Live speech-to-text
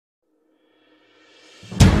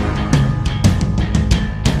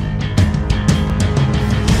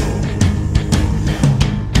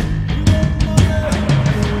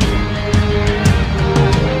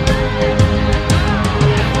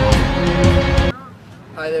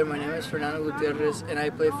Hi there, my name is Fernando Gutierrez and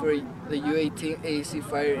I play for the U18 ASE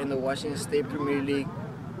Fire in the Washington State Premier League,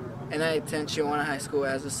 and I attend Chihuahua High School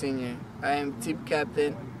as a senior. I am team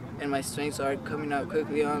captain and my strengths are coming out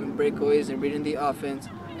quickly on breakaways and reading the offense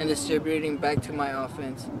and distributing back to my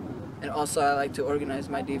offense. And also I like to organize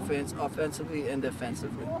my defense offensively and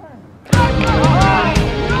defensively.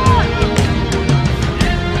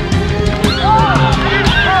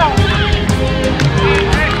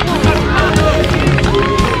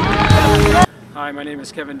 Hi, my name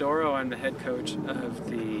is Kevin Doro. I'm the head coach of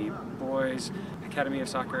the Boys Academy of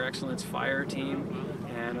Soccer Excellence Fire team,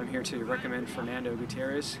 and I'm here to recommend Fernando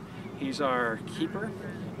Gutierrez. He's our keeper,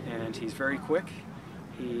 and he's very quick.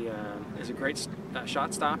 He is a great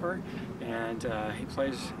shot stopper, and he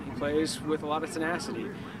plays with a lot of tenacity.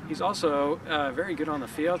 He's also very good on the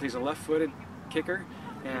field. He's a left-footed kicker,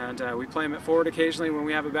 and we play him at forward occasionally when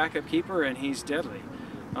we have a backup keeper, and he's deadly.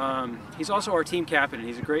 He's also our team captain.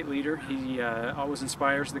 He's a great leader. He always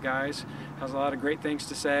inspires the guys, has a lot of great things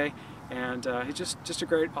to say, and he's just a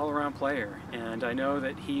great all-around player. And I know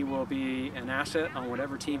that he will be an asset on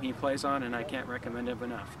whatever team he plays on, and I can't recommend him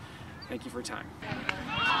enough. Thank you for your time.